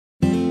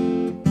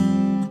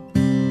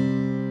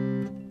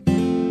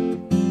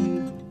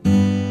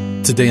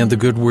Today on The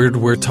Good Word,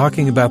 we're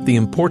talking about the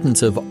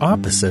importance of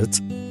opposites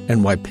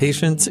and why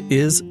patience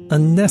is a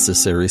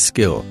necessary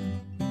skill.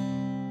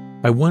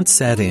 I once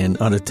sat in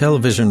on a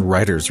television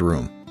writer's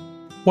room,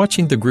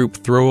 watching the group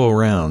throw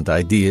around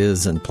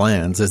ideas and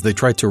plans as they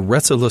tried to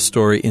wrestle a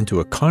story into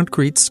a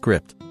concrete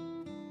script.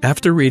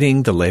 After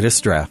reading the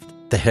latest draft,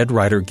 the head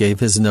writer gave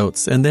his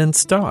notes and then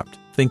stopped,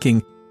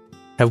 thinking,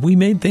 "Have we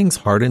made things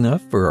hard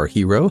enough for our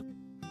hero?"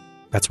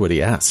 That's what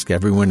he asked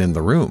everyone in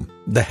the room.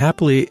 The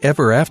happily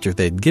ever after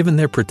they'd given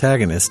their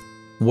protagonist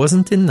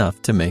wasn't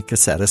enough to make a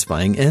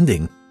satisfying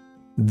ending.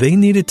 They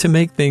needed to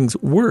make things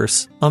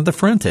worse on the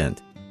front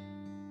end.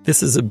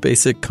 This is a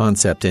basic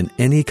concept in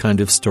any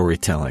kind of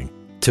storytelling.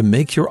 To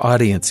make your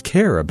audience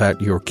care about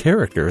your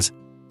characters,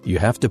 you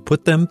have to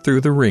put them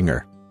through the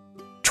ringer.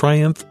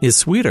 Triumph is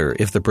sweeter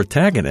if the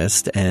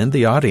protagonist and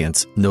the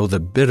audience know the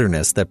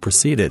bitterness that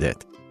preceded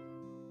it.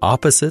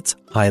 Opposites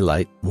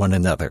highlight one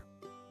another.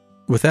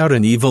 Without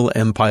an evil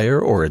empire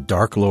or a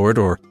dark lord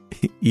or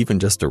even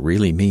just a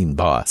really mean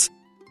boss,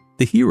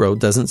 the hero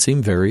doesn't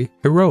seem very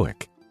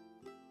heroic.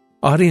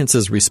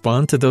 Audiences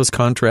respond to those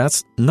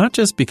contrasts not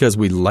just because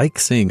we like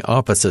seeing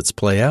opposites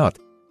play out,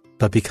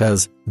 but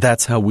because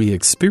that's how we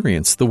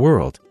experience the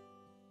world.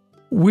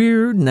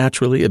 We're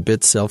naturally a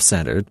bit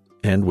self-centered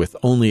and with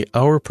only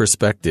our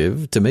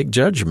perspective to make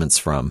judgments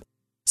from,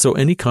 so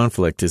any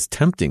conflict is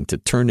tempting to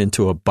turn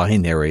into a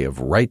binary of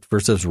right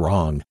versus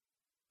wrong.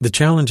 The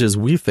challenges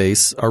we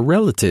face are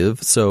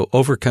relative, so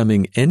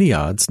overcoming any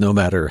odds, no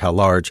matter how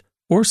large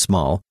or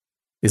small,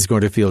 is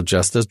going to feel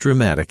just as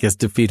dramatic as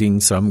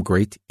defeating some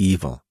great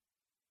evil.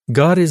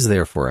 God is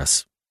there for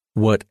us,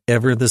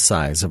 whatever the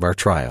size of our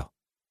trial.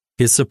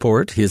 His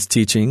support, His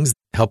teachings,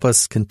 help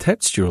us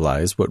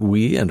contextualize what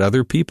we and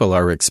other people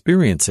are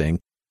experiencing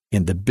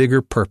in the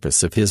bigger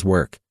purpose of His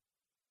work.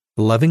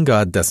 Loving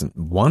God doesn't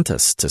want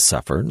us to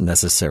suffer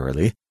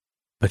necessarily,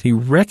 but He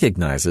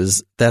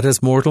recognizes that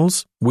as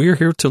mortals, we're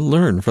here to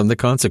learn from the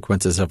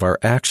consequences of our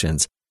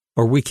actions,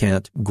 or we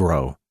can't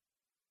grow.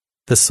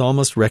 The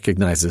psalmist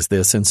recognizes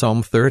this in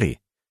Psalm 30,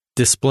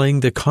 displaying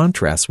the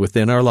contrast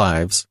within our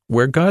lives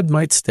where God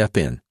might step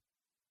in.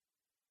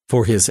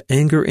 For His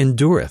anger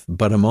endureth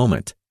but a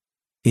moment.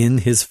 In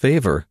His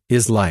favor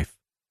is life.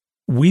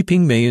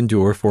 Weeping may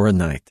endure for a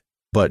night,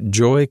 but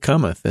joy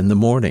cometh in the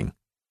morning.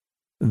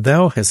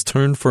 Thou hast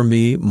turned for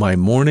me my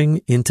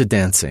mourning into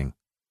dancing.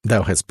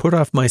 Thou hast put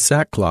off my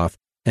sackcloth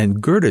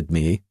and girded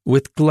me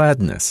with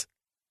gladness.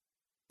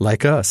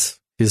 Like us,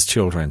 His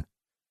children,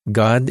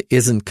 God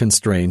isn't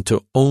constrained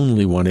to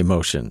only one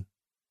emotion,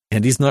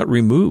 and He's not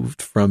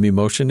removed from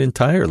emotion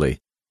entirely.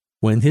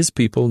 When His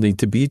people need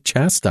to be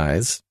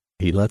chastised,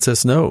 He lets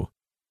us know,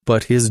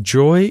 but His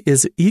joy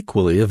is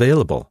equally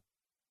available.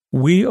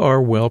 We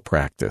are well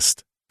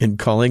practiced in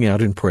calling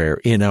out in prayer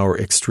in our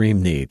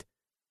extreme need,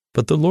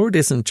 but the Lord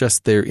isn't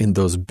just there in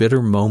those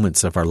bitter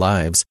moments of our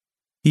lives.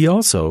 He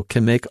also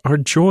can make our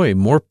joy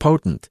more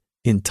potent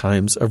in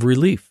times of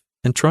relief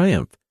and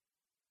triumph.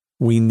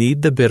 We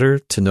need the bitter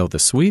to know the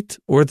sweet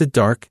or the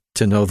dark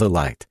to know the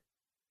light.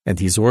 And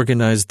He's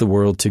organized the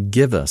world to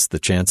give us the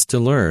chance to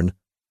learn,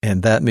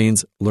 and that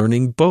means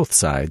learning both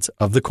sides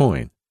of the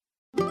coin.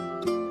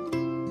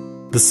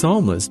 The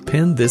psalmist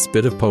penned this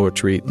bit of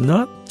poetry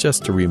not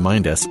just to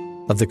remind us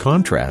of the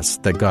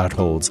contrast that God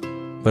holds,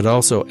 but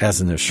also as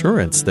an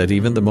assurance that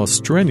even the most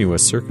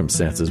strenuous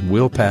circumstances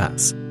will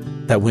pass.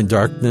 That when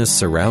darkness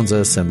surrounds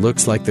us and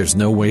looks like there's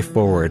no way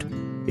forward,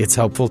 it's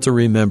helpful to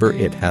remember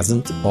it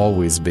hasn't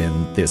always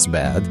been this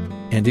bad,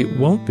 and it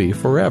won't be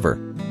forever.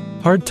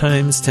 Hard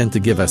times tend to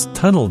give us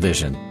tunnel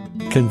vision,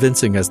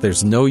 convincing us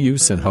there's no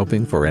use in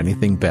hoping for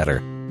anything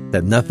better,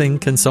 that nothing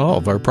can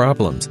solve our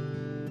problems.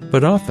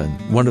 But often,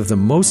 one of the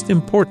most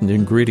important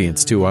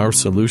ingredients to our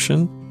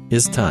solution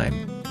is time.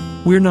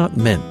 We're not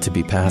meant to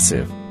be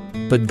passive,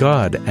 but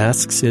God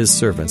asks His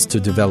servants to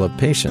develop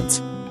patience,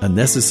 a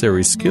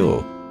necessary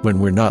skill when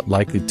we're not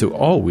likely to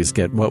always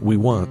get what we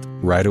want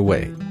right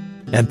away.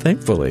 And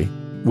thankfully,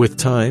 with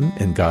time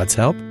and God's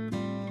help,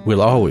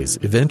 we'll always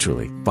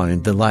eventually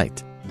find the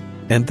light.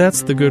 And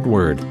that's the good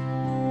word.